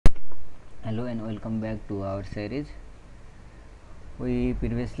Hello and welcome back to our series. We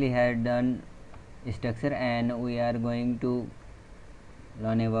previously had done structure and we are going to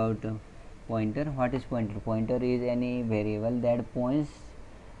learn about pointer. What is pointer? Pointer is any variable that points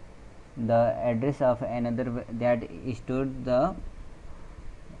the address of another that stored the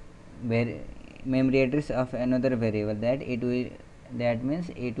memory address of another variable that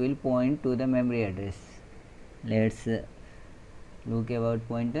means it will point to the memory address. Let's look about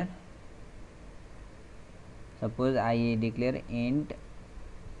pointer. Suppose I declare int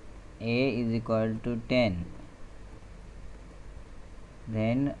a is equal to 10,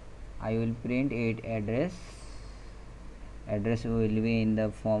 then I will print it address will be in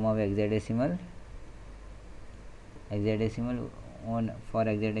the form of hexadecimal. For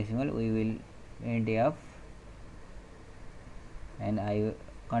hexadecimal we will print f, and I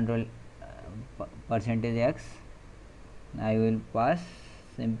control percentage x. I will pass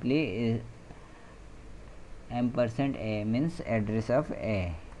simply is ampersand a, means address of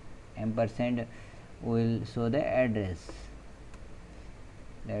a. Ampersand will show the address.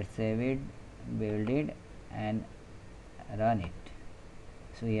 Let's save it, build it and run it.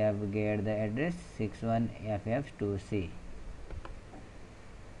 So we have get the address 61ff2c.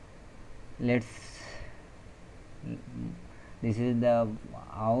 This is the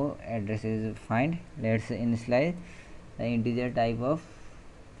how address is find. Let's initialize the integer type of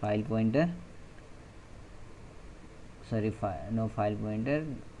file pointer. File pointer.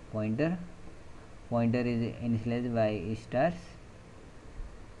 Pointer is initialized by stars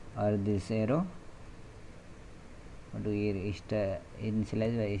or this arrow.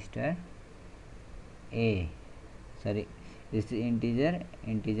 Initialized by star a. This is integer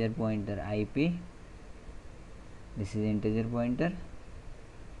pointer ip. This is integer pointer.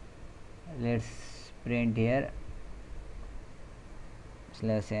 Let's print here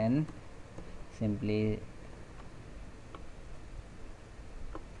 /n. Simply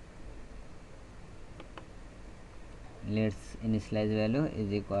let's initialize value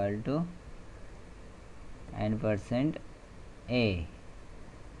is equal to %a.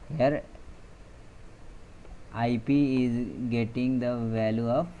 Here ip is getting the value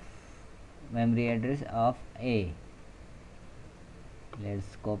of memory address of a.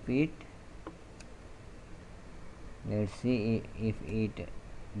 Let's copy it. Let's see if it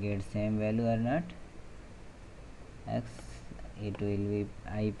gets same value or not. X, it will be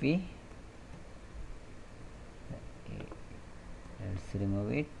ip. Let's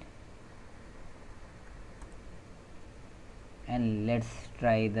remove it and let's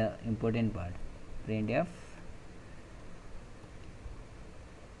try the important part. Printf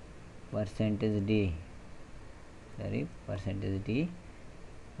 %d.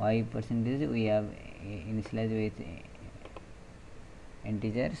 Why percentage? We have initialized with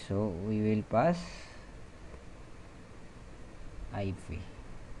integer, so we will pass ip.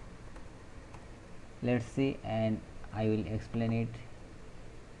 Let's see, and I will explain it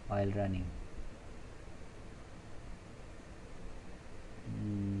while running.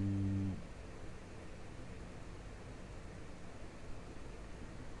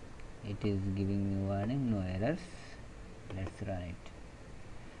 It is giving me warning, no errors. Let's run it.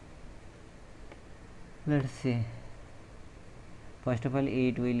 Let's see. First of all,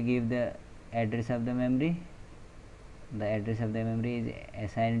 it will give the address of the memory. The address of the memory is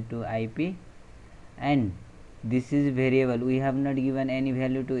assigned to ip, and this is variable. We have not given any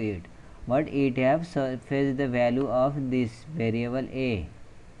value to it, but it have surfaced the value of this variable a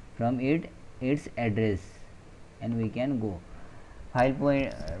from its address, and we can go. File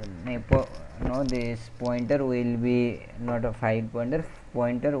this pointer will be not a file pointer.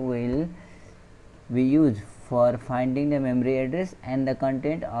 Pointer will be used for finding the memory address and the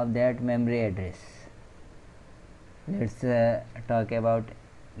content of that memory address. Let's talk about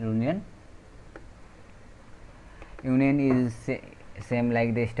union. Union is same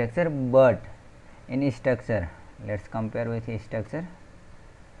like the structure, but in structure, let's compare with structure.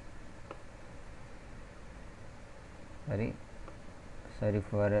 Sorry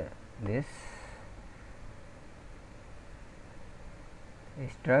for this.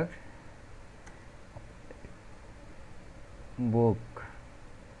 Struct book.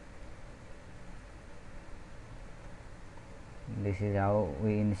 This is how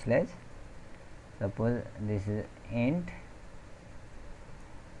we initialize. Suppose this is int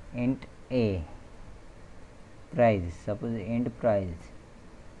a price. Suppose int price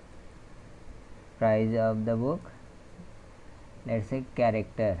of the book. Let's say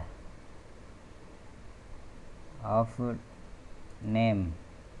character of name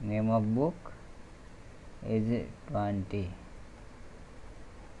of book is 20.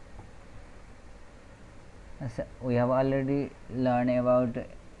 So we have already learned about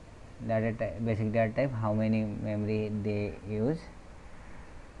data type, basic data type, how many memory they use.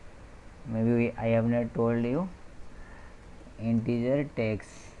 Maybe I have not told you. Integer takes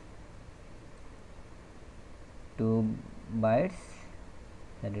 2 bytes,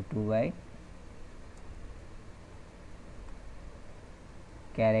 that is 2 byte.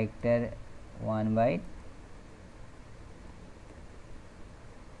 Character 1 byte.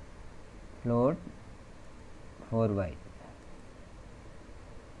 Float 4 byte.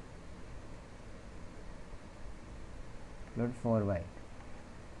 Float 4 byte.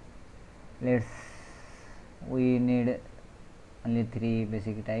 We need only 3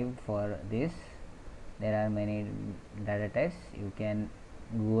 basic type for this. There are many data types, you can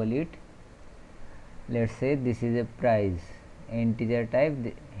Google it. Let's say this is a price, integer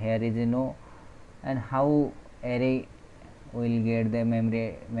type, here is no, and how array will get the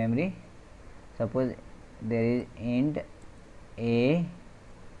memory. Suppose there is int a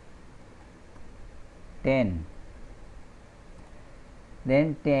 10,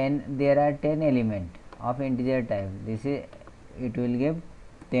 then 10, there are 10 element of integer type. This is, it will give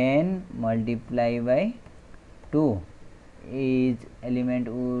 10 multiplied by 2, each element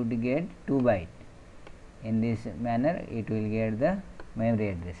would get 2 byte. In this manner it will get the memory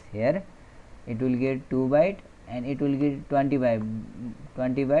address. Here it will get 2 byte and it will get 20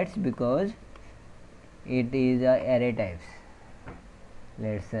 bytes because it is a array types.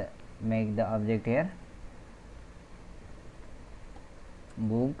 Let's make the object here.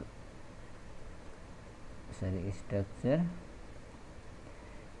 Book, structure,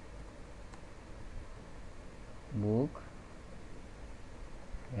 book,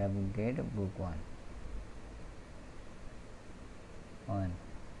 we have to get book 1.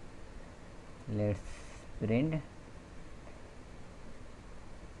 Let's print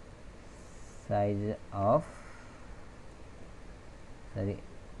size of,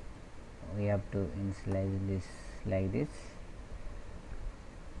 we have to initialize this like this,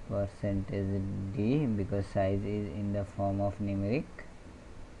 percentage d, because size is in the form of numeric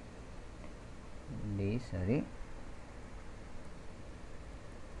d,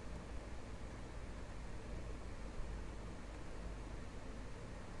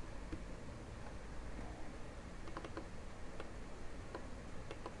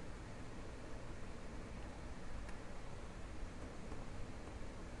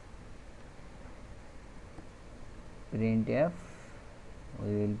 printf, we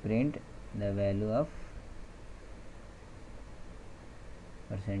will print the value of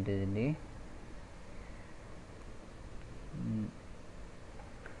percentage d.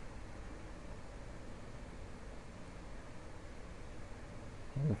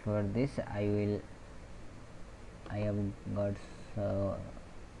 For this I have got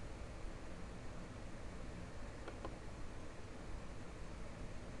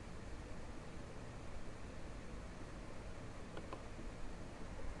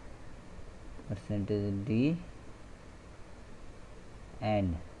percentage d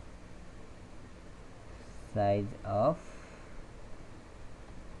and size of,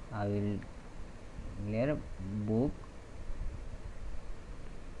 I will clear book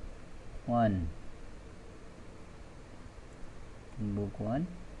 1, book 1.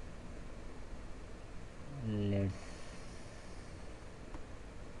 Let's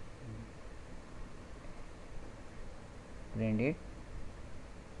print it,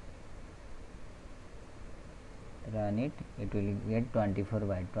 run it, it will get 24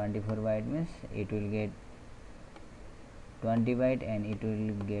 byte. 24 byte means it will get 20 byte and it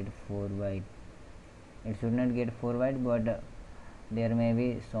will get 4 byte. It should not get 4 byte, but there may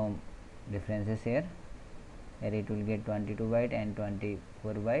be some differences here. Here it will get 22 byte and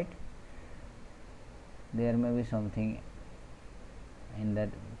 24 byte. There may be something in that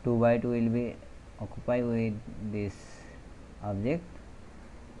 2 byte will be occupied with this object.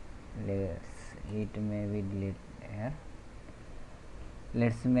 It may be deleted here.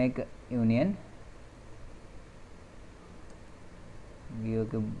 Let's make union. We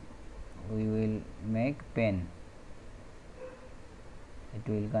will make pen. It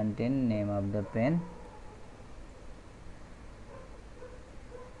will contain name of the pen,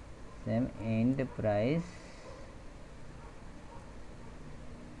 same int price,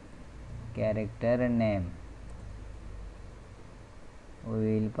 character name,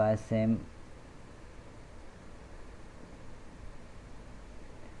 we will pass same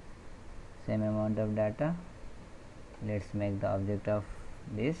amount of data. Let's make the object of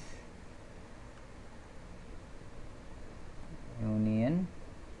this union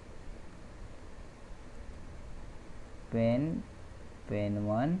pen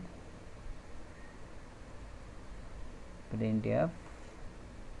 1 printf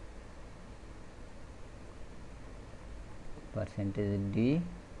 %d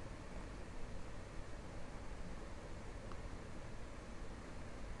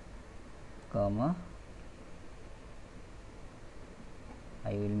comma,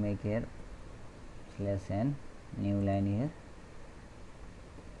 I will make here /n, new line here,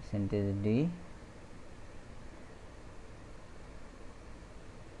 %d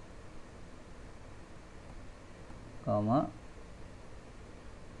comma,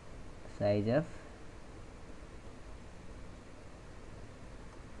 size of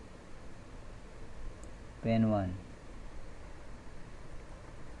pen1.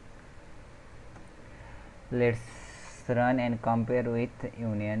 Let's run and compare with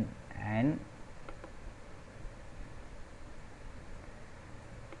union, and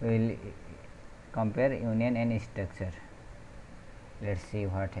we will compare union and structure. Let's see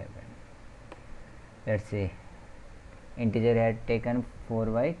what happened. Let's see, integer had taken 4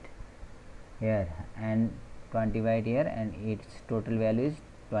 byte here and 20 byte here, and its total value is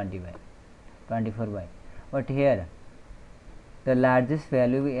 24 byte. But here the largest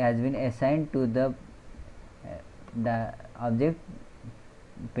value has been assigned to the object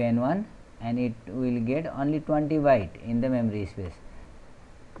pen1, and it will get only 20 byte in the memory space.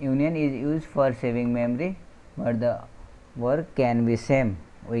 Union is used for saving memory, but the work can be same.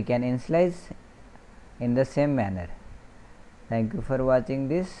 We can initialize in the same manner. Thank you for watching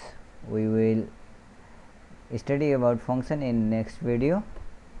this. We will study about function in next video.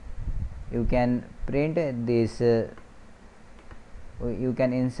 You can print this, you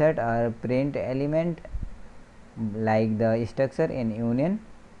can insert or print element like the structure in union,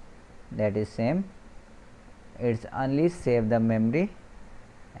 that is same. It's only save the memory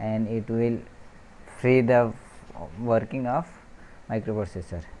and it will free the working of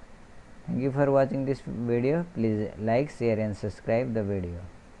microprocessor. Thank you for watching this video. Please like, share and subscribe the video.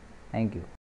 Thank you.